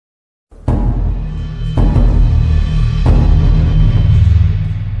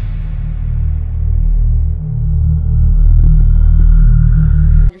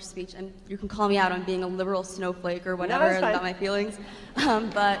you can call me out on being a liberal snowflake or whatever about my feelings.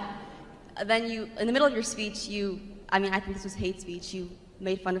 But then you, in the middle of your speech, I think this was hate speech. You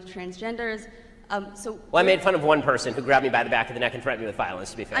made fun of transgenders. Well, I made fun of one person who grabbed me by the back of the neck and threatened me with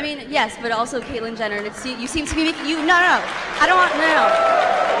violence, to be fair. I mean, yes, but also Caitlyn Jenner. And you seem to be making, I don't want, no.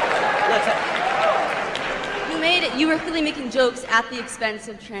 You made it, you were clearly making jokes at the expense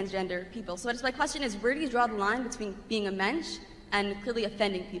of transgender people. So my question is, where do you draw the line between being a mensch and clearly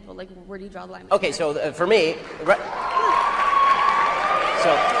offending people? Like, where do you draw the line? Okay, so for me,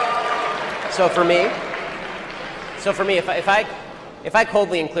 so for me, if I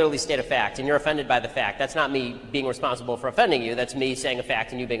coldly and clearly state a fact and you're offended by the fact, that's not me being responsible for offending you, that's me saying a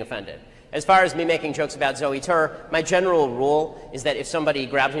fact and you being offended. As far as me making jokes about Zoe Tur, my general rule is that if somebody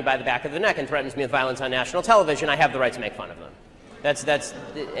grabs me by the back of the neck and threatens me with violence on national television, I have the right to make fun of them. That's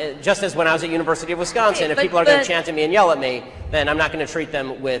just as when I was at University of Wisconsin, if people are going to chant at me and yell at me, then I'm not going to treat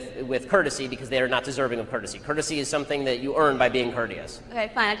them with courtesy because they are not deserving of courtesy. Courtesy is something that you earn by being courteous.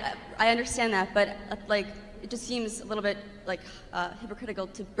 Okay, fine. I understand that, but it just seems a little bit hypocritical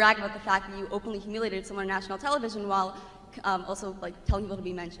to brag about the fact that you openly humiliated someone on national television while also telling people to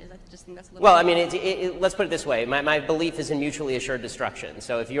be mensches. I just think that's a little. Well, I mean, let's put it this way: my belief is in mutually assured destruction.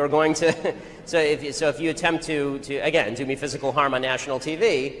 So if you're going to, if you attempt to again do me physical harm on national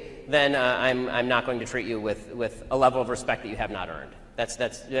TV, then I'm not going to treat you with a level of respect that you have not earned. I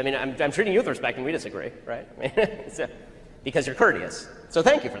mean, I'm treating you with respect, and we disagree, right? Because you're courteous. So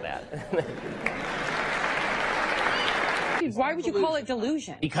thank you for that. Why would you call it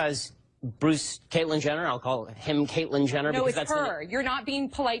delusion? Because Caitlyn Jenner, I'll call him Caitlyn Jenner. No, it's her. You're not being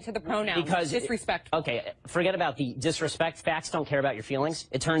polite to the pronouns. Because disrespectful. Okay, forget about the disrespect. Facts don't care about your feelings.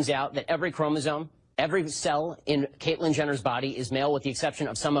 It turns out that every chromosome, every cell in Caitlyn Jenner's body is male with the exception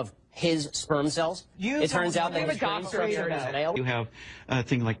of some of his sperm cells. It turns out that his brain structure is male. You have a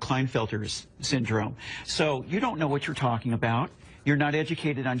thing like Klinefelter's syndrome. So you don't know what you're talking about. You're not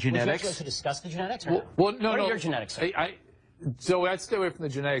educated on genetics. Would you like to discuss the genetics? Well, no. What are your genetics? So I'd stay away from the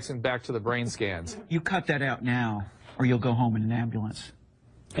genetics and back to the brain scans. You cut that out now, or you'll go home in an ambulance.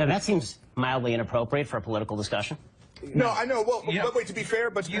 Yeah, that seems mildly inappropriate for a political discussion. No, I know. Well, but wait, to be fair,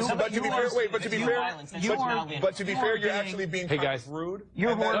 but to be fair, you're actually being rude.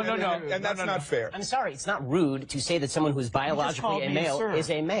 And that's not fair. I'm sorry, it's not rude to say that someone who's biologically a male is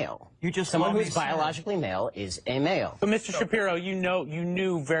a male. Someone who's biologically male is a male. But Mr. Shapiro, you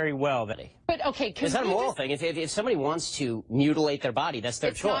knew very well that. But okay, it's not a moral thing. If somebody wants to mutilate their body, that's their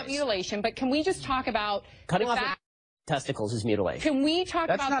choice. It's not mutilation, but can we just talk about cutting off your testicles is mutilation. Can we talk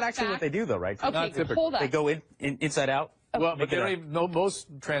about that's not actually what they do, though, right? Okay, hold up. They go inside out. Okay. Well, but they don't even know,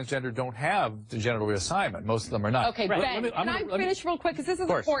 most transgender don't have the genital reassignment. Most of them are not. Okay, Ben, can I finish real quick? Because this is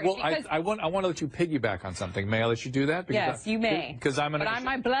important. Well, I want to let you piggyback on something. May I let you do that? Yes, you may. Because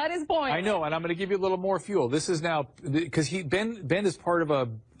my blood is boiling. I know, and I'm going to give you a little more fuel. This is now, because Ben is part of a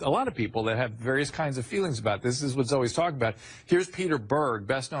lot of people that have various kinds of feelings about this. This is what Zoe's talking about. Here's Peter Berg,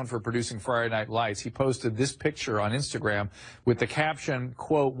 best known for producing Friday Night Lights. He posted this picture on Instagram with the caption,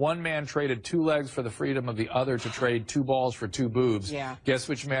 quote, "One man traded 2 legs for the freedom of the other to trade 2 balls for 2 boobs. Yeah. Guess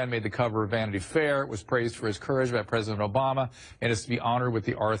which man made the cover of Vanity Fair? It was praised for his courage by President Obama and is to be honored with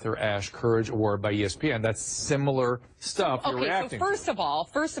the Arthur Ashe Courage Award by ESPN." That's similar stuff you're reacting to. First of all,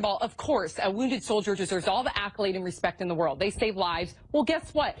 of course, a wounded soldier deserves all the accolade and respect in the world. They save lives. Well,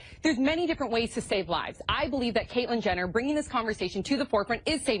 guess what? There's many different ways to save lives. I believe that Caitlyn Jenner bringing this conversation to the forefront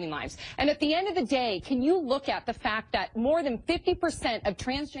is saving lives. And at the end of the day, can you look at the fact that more than 50% of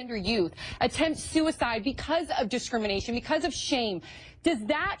transgender youth attempt suicide because of discrimination, because of shame? Does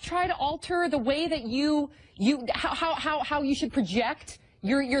that try to alter the way that how you should project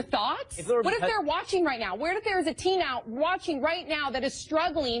your thoughts? What if they're watching right now? What if there is a teen out watching right now that is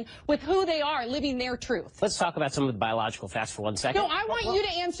struggling with who they are, living their truth? Let's talk about some of the biological facts for 1 second. No, I want you to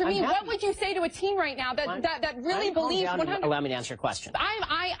answer me. What would you say to a teen right now that really believes 100%? Allow me to answer your question.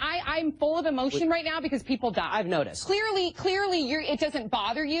 I'm full of emotion right now because people die. I've noticed. Clearly, it doesn't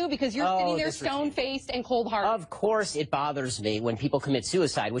bother you because you're sitting there stone-faced and cold-hearted. Of course it bothers me when people commit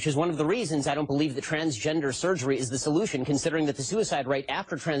suicide, which is one of the reasons I don't believe that transgender surgery is the solution, considering that the suicide rate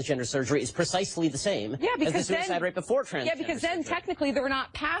after transgender surgery is precisely the same as the suicide rate before transgender surgery. Yeah, because then technically they're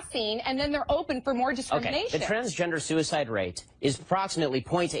not passing, and then they're open for more discrimination. Okay, the transgender suicide rate is approximately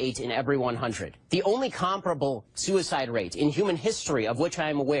 0.8 in every 100. The only comparable suicide rate in human history of which I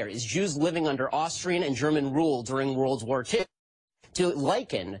am aware is Jews living under Austrian and German rule during World War II. to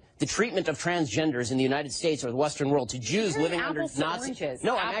liken the treatment of transgenders in the United States or the Western world to Jews living under Nazi.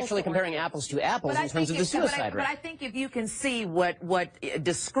 No, I'm actually comparing apples to apples in terms of the suicide rate. But I think if you can see what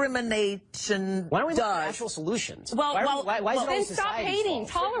discrimination why don't we look does, at actual solutions? Well, why is it then all stop society's hating,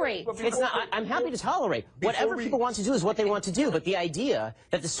 fault? tolerate. It's not. I'm happy to tolerate. Whatever people want to do is what they want to do. But the idea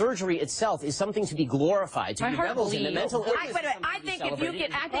that the surgery itself is something to be glorified, to be reveled in, the mental illness. I think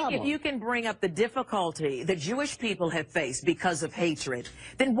if you can bring up the difficulty that Jewish people have faced because of hatred,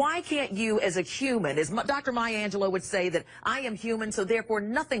 then why can't you, as a human, as Dr. Maya Angelou would say, that I am human, so therefore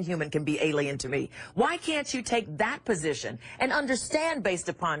nothing human can be alien to me? Why can't you take that position and understand based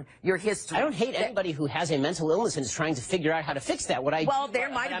upon your history? I don't hate anybody who has a mental illness and is trying to figure out how to fix that. There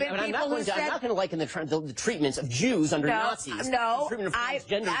might have been people who said... I'm not going to liken the treatments of Jews under Nazis. No, I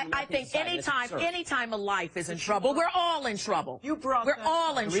think anytime a life is in trouble, we're all in trouble. We're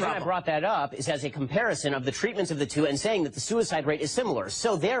all in trouble. The reason I brought that up is as a comparison of the treatments of the two and saying that the suicide rate is similar.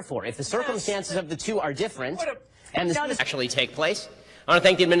 So therefore, if the circumstances of the two are different and the suicide actually take place, I want to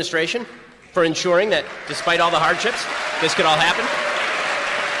thank the administration for ensuring that despite all the hardships, this could all happen.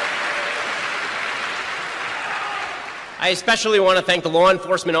 I especially want to thank the law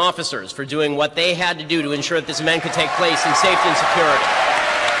enforcement officers for doing what they had to do to ensure that this event could take place in safety and security.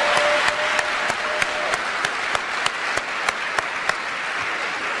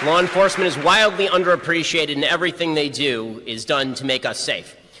 Law enforcement is wildly underappreciated, and everything they do is done to make us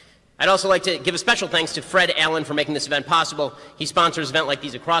safe. I'd also like to give a special thanks to Fred Allen for making this event possible. He sponsors events like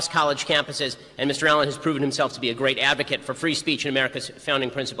these across college campuses, and Mr. Allen has proven himself to be a great advocate for free speech and America's founding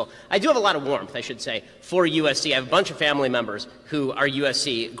principle. I do have a lot of warmth, I should say, for USC. I have a bunch of family members who are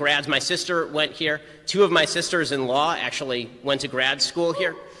USC grads. My sister went here. 2 of my sisters-in-law actually went to grad school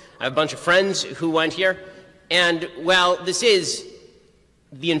here. I have a bunch of friends who went here. And while this is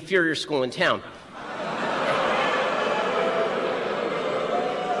the inferior school in town,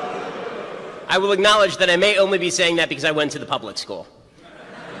 I will acknowledge that I may only be saying that because I went to the public school.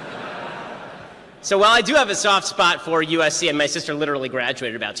 So while I do have a soft spot for USC, and my sister literally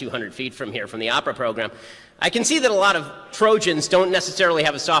graduated about 200 feet from here from the opera program, I can see that a lot of Trojans don't necessarily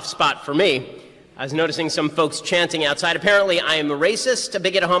have a soft spot for me. I was noticing some folks chanting outside. Apparently I am a racist, a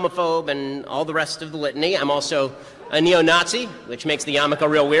bigot, a homophobe, and all the rest of the litany. I'm also a neo-Nazi, which makes the yarmulke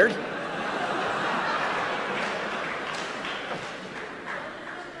real weird.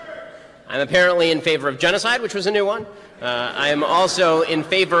 I'm apparently in favor of genocide, which was a new one. I am also in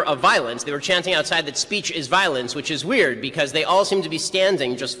favor of violence. They were chanting outside that speech is violence, which is weird because they all seem to be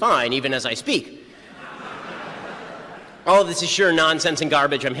standing just fine, even as I speak. All of this is sheer nonsense and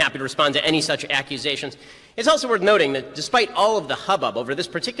garbage. I'm happy to respond to any such accusations. It's also worth noting that despite all of the hubbub over this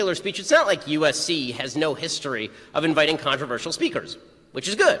particular speech, it's not like USC has no history of inviting controversial speakers, which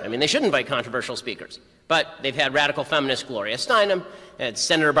is good. I mean, they should invite controversial speakers. But they've had radical feminist Gloria Steinem, and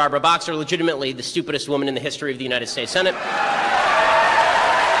Senator Barbara Boxer, legitimately the stupidest woman in the history of the United States Senate.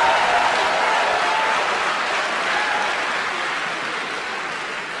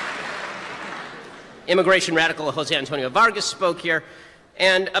 Immigration radical Jose Antonio Vargas spoke here.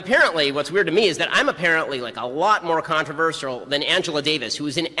 And apparently, what's weird to me is that I'm apparently like a lot more controversial than Angela Davis, who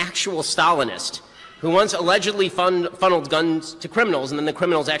is an actual Stalinist, who once allegedly funneled guns to criminals, and then the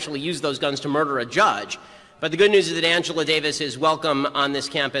criminals actually used those guns to murder a judge. But the good news is that Angela Davis is welcome on this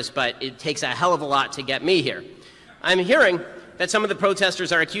campus, but it takes a hell of a lot to get me here. I'm hearing that some of the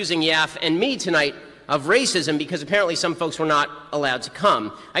protesters are accusing Yaf and me tonight of racism because apparently some folks were not allowed to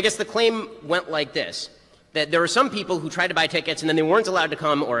come. I guess the claim went like this, that there were some people who tried to buy tickets and then they weren't allowed to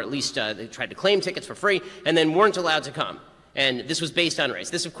come, or at least they tried to claim tickets for free and then weren't allowed to come. And this was based on race.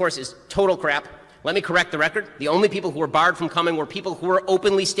 This, of course, is total crap. Let me correct the record. The only people who were barred from coming were people who were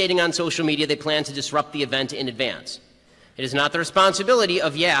openly stating on social media they planned to disrupt the event in advance. It is not the responsibility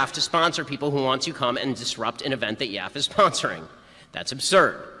of YAF to sponsor people who want to come and disrupt an event that YAF is sponsoring. That's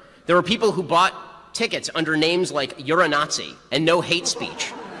absurd. There were people who bought tickets under names like "You're a Nazi" and "No hate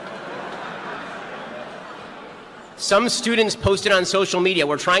speech." Some students posted on social media,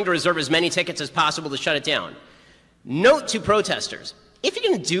 "We're trying to reserve as many tickets as possible to shut it down." Note to protesters, if you're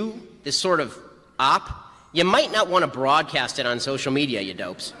going to do this sort of op, you might not want to broadcast it on social media, you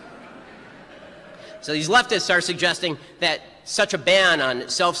dopes. So these leftists are suggesting that such a ban on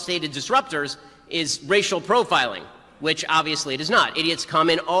self-stated disruptors is racial profiling, which obviously it is not. Idiots come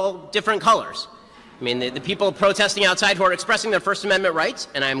in all different colors. I mean, the people protesting outside who are expressing their First Amendment rights,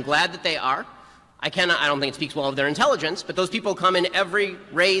 and I am glad that they are, I don't think it speaks well of their intelligence, but those people come in every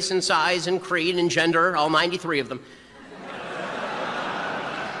race and size and creed and gender, all 93 of them.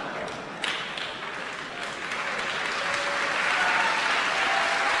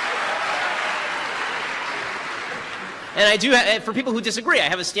 And I do, for people who disagree, I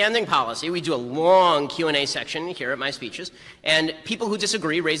have a standing policy. We do a long Q&A section here at my speeches, and people who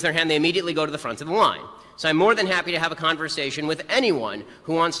disagree raise their hand. They immediately go to the front of the line. So I'm more than happy to have a conversation with anyone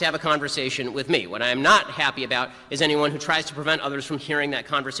who wants to have a conversation with me. What I'm not happy about is anyone who tries to prevent others from hearing that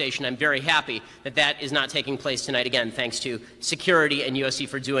conversation. I'm very happy that that is not taking place tonight, again, thanks to security and USC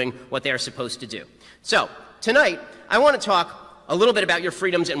for doing what they are supposed to do. So tonight, I want to talk a little bit about your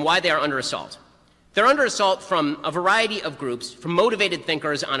freedoms and why they are under assault. They're under assault from a variety of groups, from motivated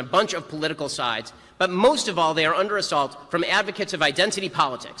thinkers on a bunch of political sides, but most of all, they are under assault from advocates of identity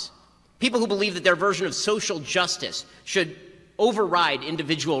politics, people who believe that their version of social justice should override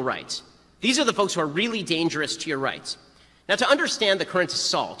individual rights. These are the folks who are really dangerous to your rights. Now, to understand the current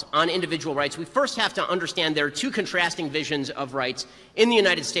assault on individual rights, we first have to understand there are two contrasting visions of rights in the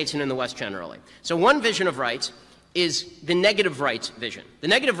United States and in the West generally. So one vision of rights is the negative rights vision. The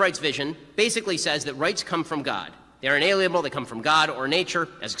negative rights vision basically says that rights come from God. They are inalienable, they come from God or nature,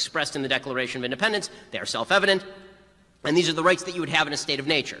 as expressed in the Declaration of Independence. They are self-evident, and these are the rights that you would have in a state of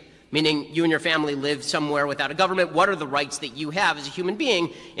nature, meaning you and your family live somewhere without a government. What are the rights that you have as a human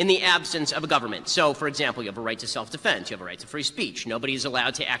being in the absence of a government? So, for example, you have a right to self-defense, you have a right to free speech. Nobody is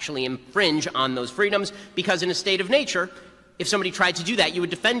allowed to actually infringe on those freedoms because in a state of nature, if somebody tried to do that, you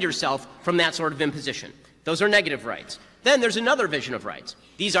would defend yourself from that sort of imposition. Those are negative rights. Then there's another vision of rights.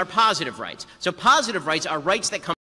 These are positive rights. So positive rights are rights that come